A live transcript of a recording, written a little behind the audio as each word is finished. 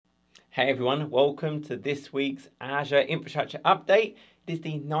Hey everyone, welcome to this week's Azure Infrastructure Update. It is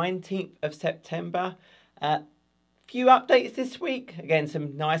the 19th of September. Few updates this week. Again,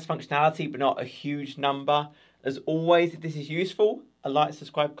 some nice functionality, but not a huge number. As always, if this is useful, a like,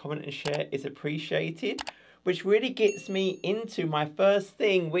 subscribe, comment, and share is appreciated, which really gets me into my first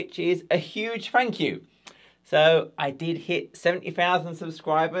thing, which is a huge thank you. So I did hit 70,000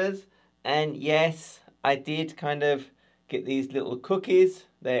 subscribers, and yes, I did kind of get these little cookies.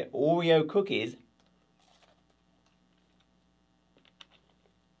 They're Oreo cookies.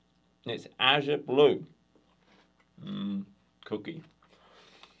 It's Azure Blue cookie.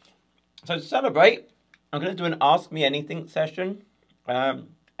 So to celebrate, I'm going to do an Ask Me Anything session,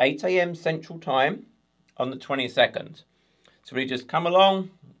 8 AM Central Time on the 22nd. So we just come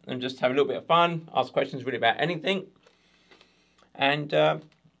along and just have a little bit of fun, ask questions really about anything. And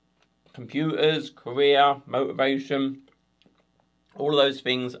computers, career, motivation, all of those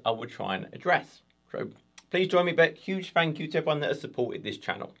things I will try and address. So please join me, but huge thank you to everyone that has supported this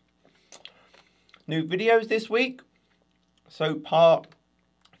channel. New videos this week. So part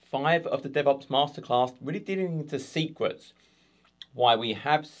 5 of the DevOps Masterclass, really dealing into secrets. Why we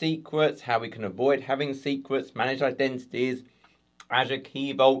have secrets, how we can avoid having secrets, manage identities, Azure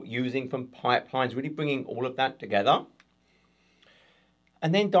Key Vault using from pipelines, really bringing all of that together.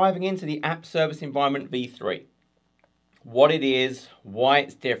 And then diving into the App Service Environment v3. What it is, why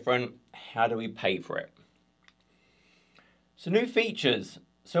it's different, how do we pay for it? So new features.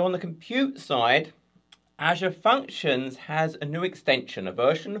 So on the compute side, Azure Functions has a new extension, a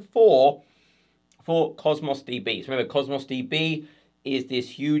version 4 for CosmosDB. So remember, CosmosDB is this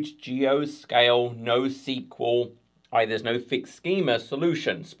huge geo-scale, NoSQL, there's no fixed schema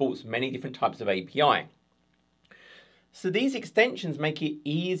solution, supports many different types of API. So these extensions make it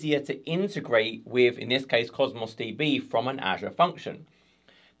easier to integrate with, in this case, CosmosDB from an Azure function.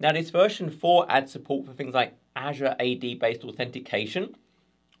 Now this version 4 adds support for things like Azure AD based authentication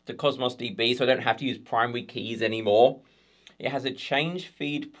to CosmosDB, so I don't have to use primary keys anymore. It has a change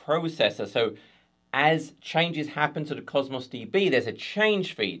feed processor, so as changes happen to the CosmosDB, there's a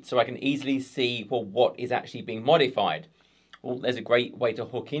change feed, so I can easily see, well, what is actually being modified. Well, there's a great way to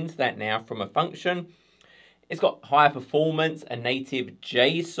hook into that now from a function. It's got higher performance, a native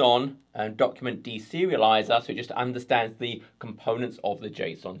JSON document deserializer, so it just understands the components of the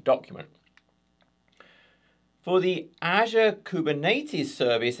JSON document. For the Azure Kubernetes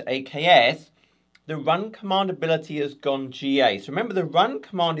service, AKS, the run command ability has gone GA. So remember, the run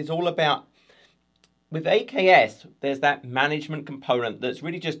command is all about, with AKS, there's that management component that's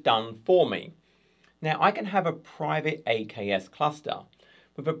really just done for me. Now, I can have a private AKS cluster.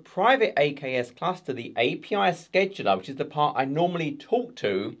 With a private AKS cluster, the API scheduler, which is the part I normally talk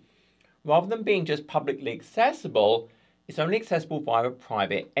to, rather than being just publicly accessible, it's only accessible via a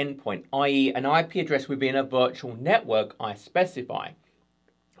private endpoint, i.e. an IP address within a virtual network I specify.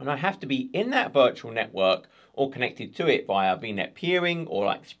 And I have to be in that virtual network or connected to it via VNet peering or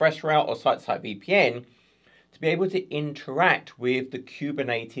like ExpressRoute or site-to-site VPN to be able to interact with the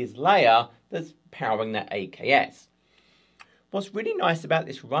Kubernetes layer that's powering that AKS. What's really nice about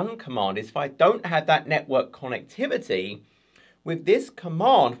this run command is if I don't have that network connectivity, with this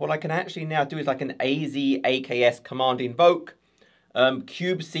command, what I can actually now do is like an AZ AKS command invoke,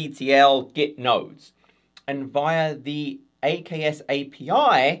 kubectl git nodes. And via the AKS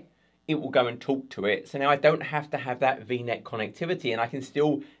API, it will go and talk to it. So now I don't have to have that VNet connectivity and I can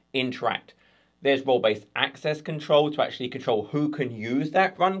still interact. There's role-based access control to actually control who can use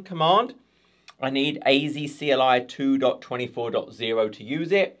that run command. I need AZCLI 2.24.0 to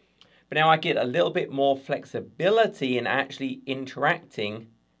use it, but now I get a little bit more flexibility in actually interacting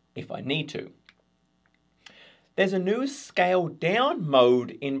if I need to. There's a new scale down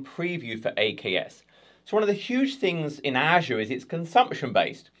mode in preview for AKS. So one of the huge things in Azure is it's consumption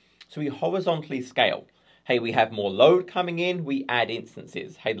based. So we horizontally scale. Hey, we have more load coming in, we add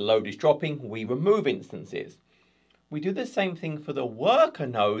instances. Hey, the load is dropping, we remove instances. We do the same thing for the worker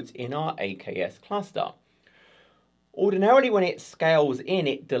nodes in our AKS cluster. Ordinarily, when it scales in,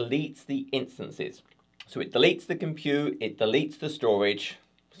 it deletes the instances. So it deletes the compute, it deletes the storage.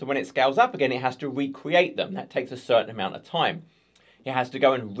 So when it scales up again, it has to recreate them. That takes a certain amount of time. It has to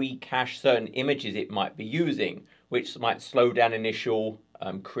go and recache certain images it might be using, which might slow down initial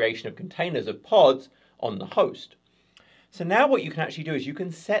creation of containers of pods on the host. So now what you can actually do is you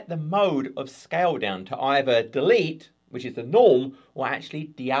can set the mode of scale down to either delete, which is the norm, or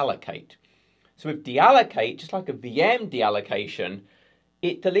actually deallocate. So with deallocate, just like a VM deallocation,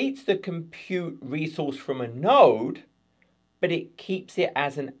 it deletes the compute resource from a node, but it keeps it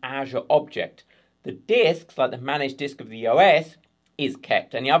as an Azure object. The disks, like the managed disk of the OS, is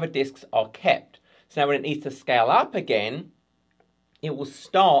kept and the other disks are kept. So now when it needs to scale up again, it will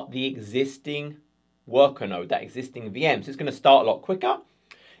start the existing worker node, that existing VM. So it's going to start a lot quicker.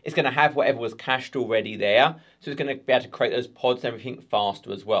 It's going to have whatever was cached already there. So it's going to be able to create those pods and everything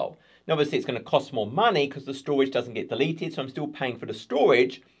faster as well. Now obviously it's going to cost more money because the storage doesn't get deleted. So I'm still paying for the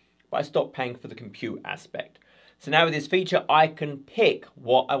storage, but I stop paying for the compute aspect. So now with this feature, I can pick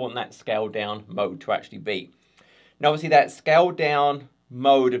what I want that scaled down mode to actually be. Now obviously that scaled down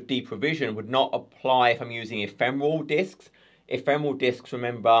mode of deprovision would not apply if I'm using ephemeral disks. Ephemeral disks,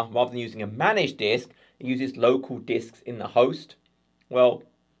 remember, rather than using a managed disk, it uses local disks in the host. Well,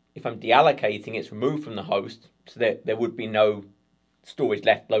 if I'm deallocating, it's removed from the host, so that there would be no storage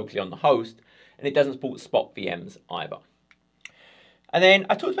left locally on the host, and it doesn't support spot VMs either. And then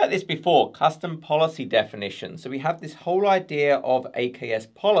I talked about this before, custom policy definition. So we have this whole idea of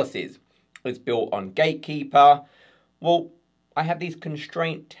AKS policies. It's built on Gatekeeper. Well, I have these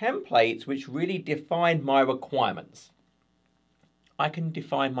constraint templates which really define my requirements. I can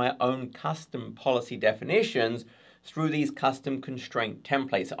define my own custom policy definitions through these custom constraint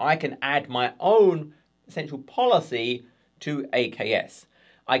templates. So I can add my own essential policy to AKS.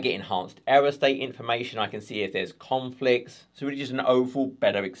 I get enhanced error state information. I can see if there's conflicts. So really just an overall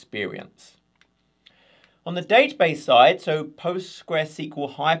better experience. On the database side, so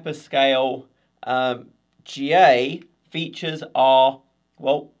PostgreSQL Hyperscale GA features are,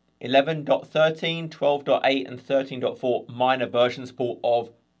 well, 11.13, 12.8 and 13.4 minor version support of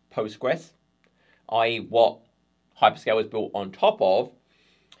Postgres, i.e. what Hyperscale is built on top of.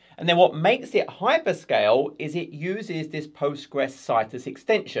 And then what makes it Hyperscale is it uses this Postgres Citus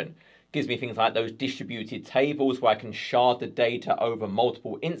extension. Gives me things like those distributed tables where I can shard the data over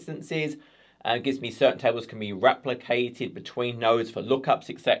multiple instances. Gives me certain tables can be replicated between nodes for lookups,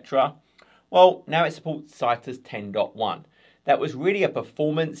 etc. Well, now it supports Citus 10.1. That was really a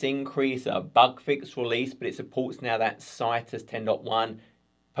performance increase, a bug fix release, but it supports now that Citus 10.1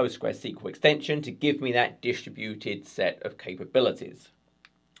 PostgreSQL extension to give me that distributed set of capabilities.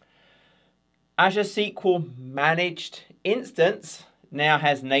 Azure SQL Managed Instance now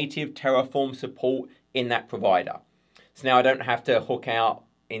has native Terraform support in that provider. So now I don't have to hook out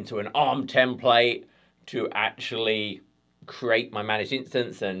into an ARM template to actually create my managed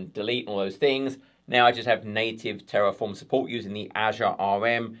instance and delete all those things. Now I just have native Terraform support using the Azure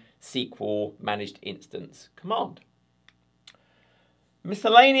RM SQL Managed Instance command.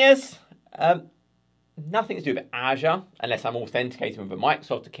 Miscellaneous, nothing to do with Azure unless I'm authenticating with a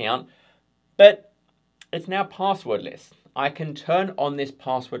Microsoft account, but it's now passwordless. I can turn on this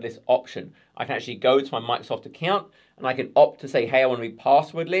passwordless option. I can actually go to my Microsoft account and I can opt to say, hey, I want to be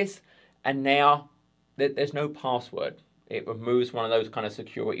passwordless, and now there's no password. It removes one of those kind of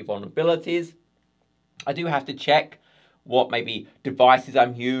security vulnerabilities. I do have to check what maybe devices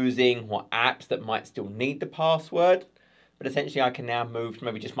I'm using, what apps that might still need the password. But essentially I can now move to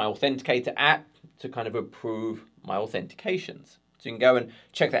maybe just my Authenticator app to kind of approve my authentications. So you can go and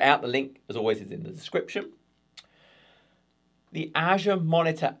check that out. The link, as always, is in the description. The Azure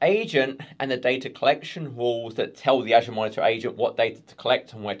Monitor Agent and the data collection rules that tell the Azure Monitor Agent what data to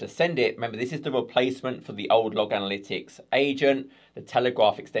collect and where to send it. Remember, this is the replacement for the old Log Analytics agent, the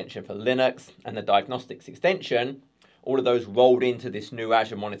Telegraph extension for Linux, and the Diagnostics extension. All of those rolled into this new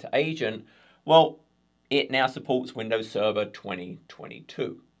Azure Monitor Agent. Well, it now supports Windows Server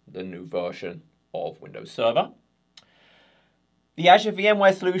 2022, the new version of Windows Server. The Azure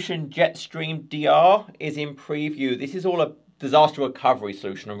VMware solution Jetstream DR is in preview. This is all a disaster recovery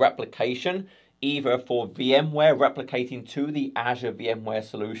solution, a replication, either for VMware replicating to the Azure VMware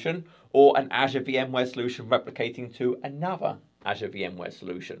solution or an Azure VMware solution replicating to another Azure VMware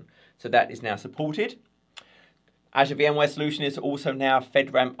solution. So that is now supported. Azure VMware solution is also now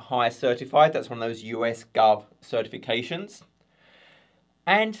FedRAMP High certified. That's one of those US Gov certifications.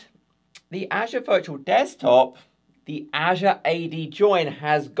 And the Azure Virtual Desktop, the Azure AD Join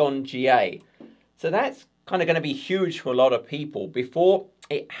has gone GA. So that's kind of going to be huge for a lot of people. Before,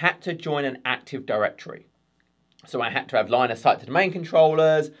 it had to join an Active Directory. So I had to have line of sight to domain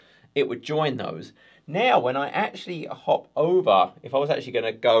controllers. It would join those. Now, when I actually hop over, if I was actually going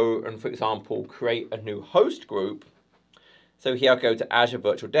to go and, for example, create a new host group. So here I go to Azure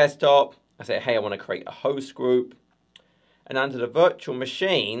Virtual Desktop. I say, hey, I want to create a host group. And under the virtual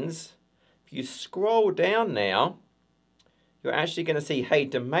machines, if you scroll down now, you're actually going to see, hey,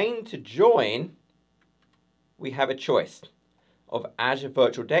 domain to join, we have a choice of Azure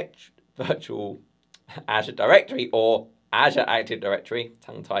Virtual Azure Directory or Azure Active Directory,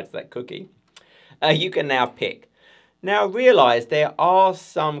 tongue-tied to that cookie. You can now pick. Now realize there are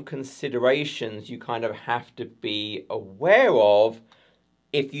some considerations you kind of have to be aware of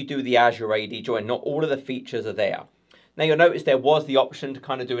if you do the Azure AD Join. Not all of the features are there. Now you'll notice there was the option to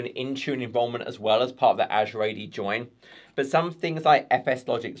kind of do an Intune enrollment as well as part of the Azure AD Join. But some things like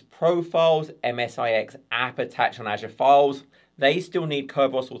FSLogix profiles, MSIX app attached on Azure files, they still need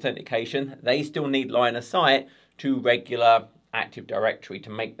Kerberos authentication. They still need line of sight to regular Active Directory to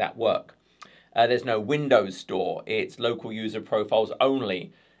make that work. There's no Windows store. It's local user profiles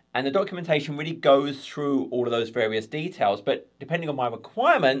only. And the documentation really goes through all of those various details. But depending on my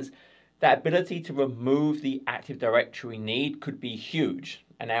requirements, that ability to remove the Active Directory need could be huge.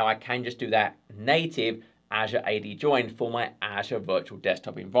 And now I can just do that native Azure AD Join for my Azure Virtual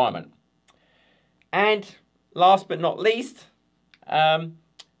Desktop environment. And last but not least,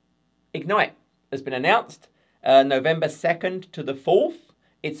 Ignite has been announced November 2nd to the 4th.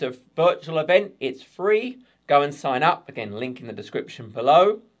 It's a virtual event. It's free. Go and sign up. Again, link in the description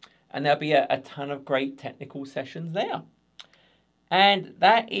below. And there'll be a ton of great technical sessions there. And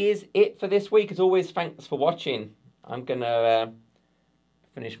that is it for this week. As always, thanks for watching. I'm going to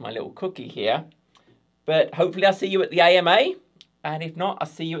finish my little cookie here. But hopefully I'll see you at the AMA. And if not, I'll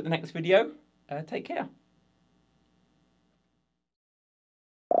see you at the next video. Take care.